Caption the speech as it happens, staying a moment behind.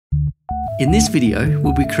In this video,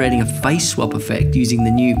 we'll be creating a face swap effect using the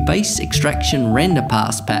new Face Extraction Render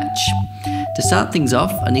Pass patch. To start things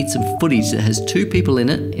off, I need some footage that has two people in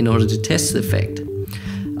it in order to test the effect.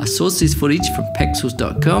 I sourced this footage from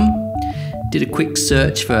pexels.com, did a quick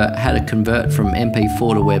search for how to convert from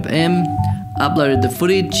MP4 to WebM, uploaded the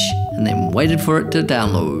footage, and then waited for it to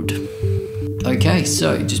download. Okay,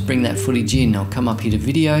 so just bring that footage in. I'll come up here to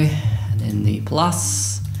video, and then the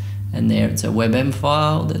plus, and there it's a WebM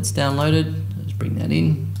file that's downloaded. Let's bring that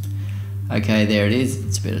in. Okay, there it is.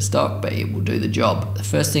 It's a bit of stock, but it will do the job. The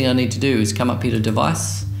first thing I need to do is come up here to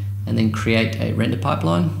device, and then create a render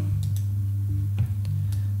pipeline.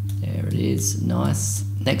 There it is, nice.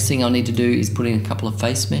 Next thing I need to do is put in a couple of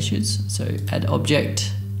face meshes. So add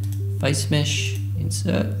object, face mesh,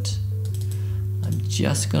 insert. I'm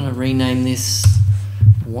just gonna rename this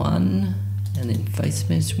 1 and then face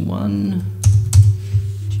mesh 1,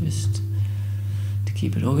 just to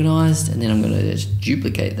keep it organized. And then I'm gonna just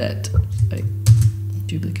duplicate that. So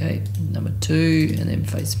duplicate number 2 and then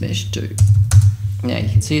face mesh 2. Now you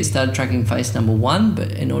can see it started tracking face number 1,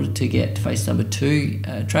 but in order to get face number 2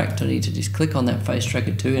 tracked, I need to just click on that face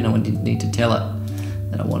tracker 2, and I need to tell it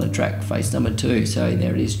that I want to track face number 2. So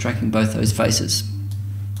there it is, tracking both those faces.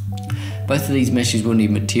 Both of these meshes will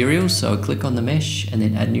need materials, so I click on the mesh and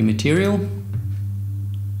then add new material.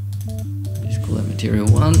 Just call that material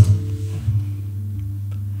 1.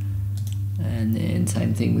 And then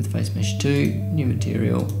same thing with face mesh 2, new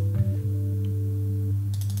material.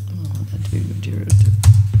 Material 2,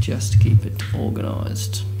 just to keep it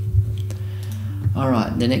organized.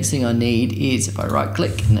 Alright, the next thing I need is, if I right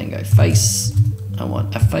click and then go face, I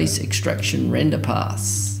want a face extraction render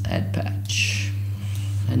pass, add patch.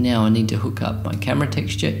 And now I need to hook up my camera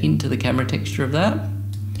texture into the camera texture of that.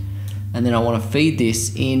 And then I want to feed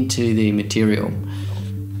this into the material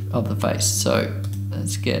of the face. So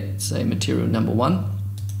let's get, say, material number 1.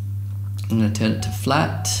 I'm going to turn it to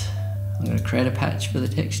flat. I'm going to create a patch for the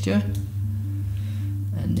texture.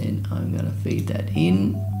 And then I'm going to feed that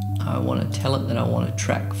in. I want to tell it that I want to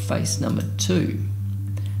track face number 2.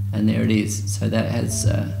 And there it is. So that has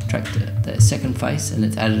tracked the second face and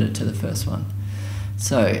it's added it to the first one.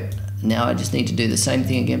 So now I just need to do the same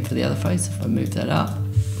thing again for the other face. If I move that up,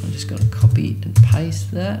 I'm just going to copy and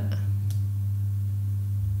paste that.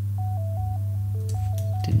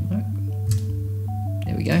 Didn't work.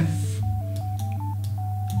 There we go.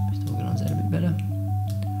 Just organize that a bit better.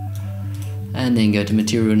 And then go to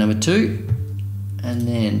material number 2 and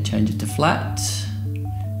then change it to flat.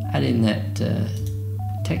 Add in that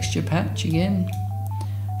texture patch again.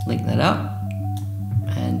 Link that up.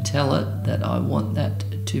 And tell it that I want that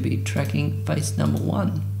to be tracking face number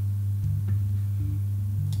 1.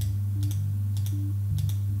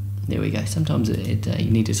 There we go. Sometimes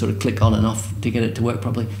you need to sort of click on and off to get it to work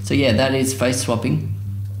properly. So yeah, that is face swapping.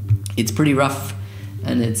 It's pretty rough,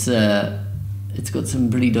 and it's got some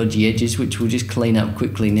pretty dodgy edges, which we'll just clean up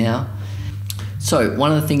quickly now. So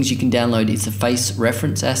one of the things you can download is the face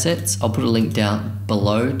reference assets. I'll put a link down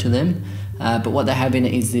below to them. But what they have in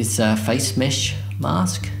it is this face mesh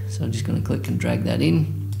mask. So I'm just going to click and drag that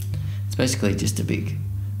in. It's basically just a big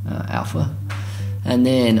alpha. And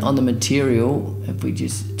then on the material, if we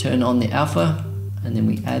just turn on the alpha and then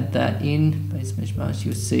we add that in, face mesh mask,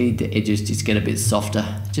 you'll see the edges just get a bit softer,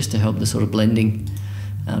 just to help the sort of blending.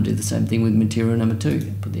 I'll do the same thing with material number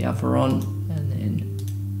 2. Put the alpha on and then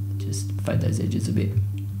just fade those edges a bit.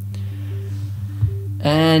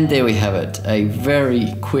 And there we have it. A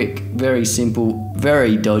very quick, very simple,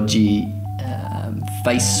 very dodgy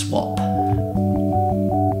face swap.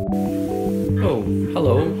 Oh,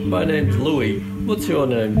 hello, my name's Louis. What's your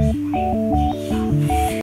name?